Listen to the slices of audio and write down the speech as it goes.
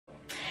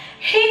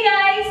Hey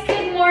guys!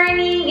 Good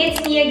morning!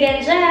 It's me again,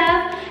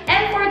 Jeff.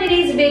 And for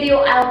today's video,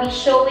 I'll be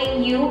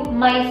showing you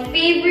my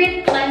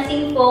favorite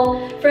cleansing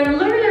foam from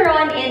Lueur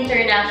Lauren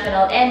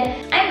International. And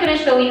I'm gonna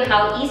show you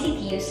how easy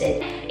to use it.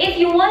 If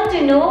you want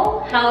to know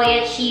how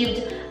I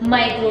achieved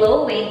my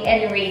glowing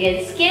and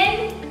radiant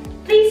skin,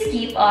 please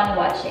keep on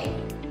watching.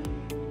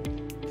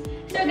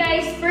 So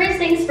guys,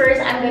 first things first,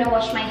 I'm gonna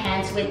wash my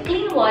hands with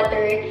clean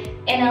water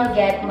and I'll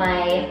get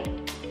my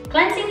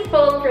cleansing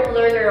foam from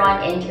Lueur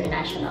Lauren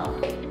International.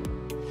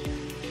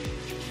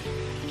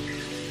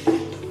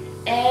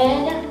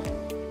 And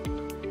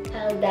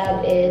I'll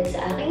dab it sa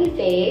aking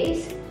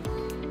face.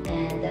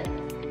 And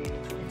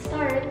let's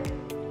start.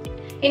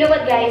 You know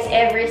what guys,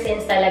 ever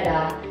since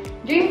talaga,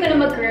 dream ko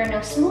na magkaroon ng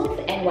smooth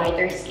and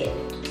whiter skin.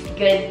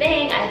 Good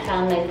thing I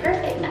found my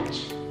perfect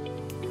match.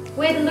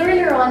 With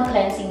Lueur Lauren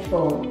Cleansing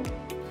Foam,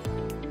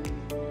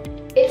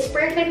 it's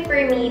perfect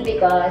for me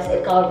because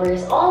it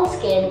covers all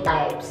skin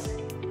types.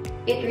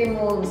 It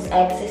removes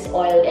excess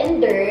oil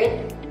and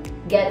dirt,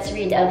 gets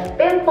rid of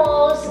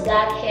pimples,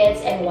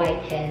 blackheads, and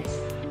whiteheads.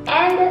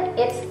 And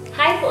it's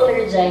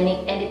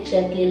hypoallergenic and it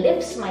gently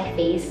lifts my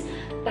face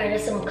para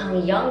sa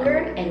mukhang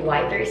younger and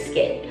whiter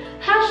skin.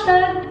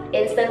 Hashtag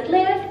Instant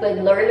Lift with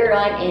Lueur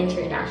Lauren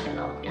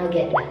International. I'll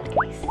get that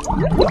guys.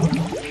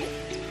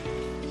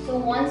 So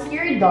once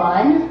you're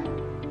done,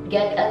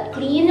 get a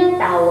clean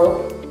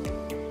towel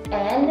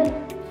and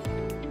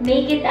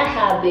make it a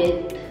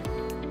habit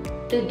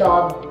to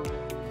dab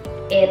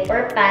it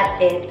or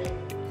pat it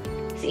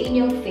sa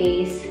inyong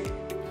face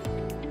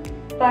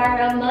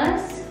para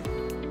mas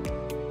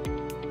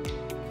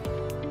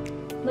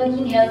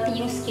maging healthy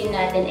yung skin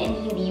natin and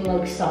hindi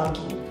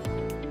mag-soggy.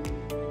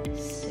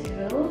 So,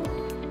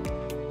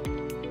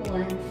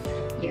 once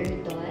you're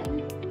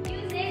done,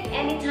 use it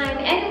anytime,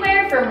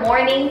 anywhere from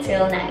morning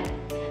till night.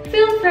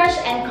 Feel fresh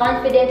and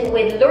confident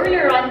with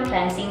Lueur Lauren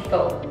Cleansing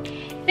Foam.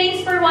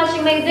 Thanks for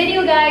watching my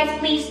video guys.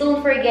 Please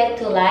don't forget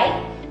to like,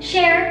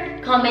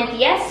 share, comment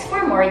yes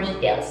for more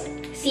details.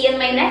 See you in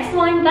my next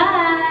one.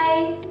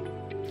 Bye!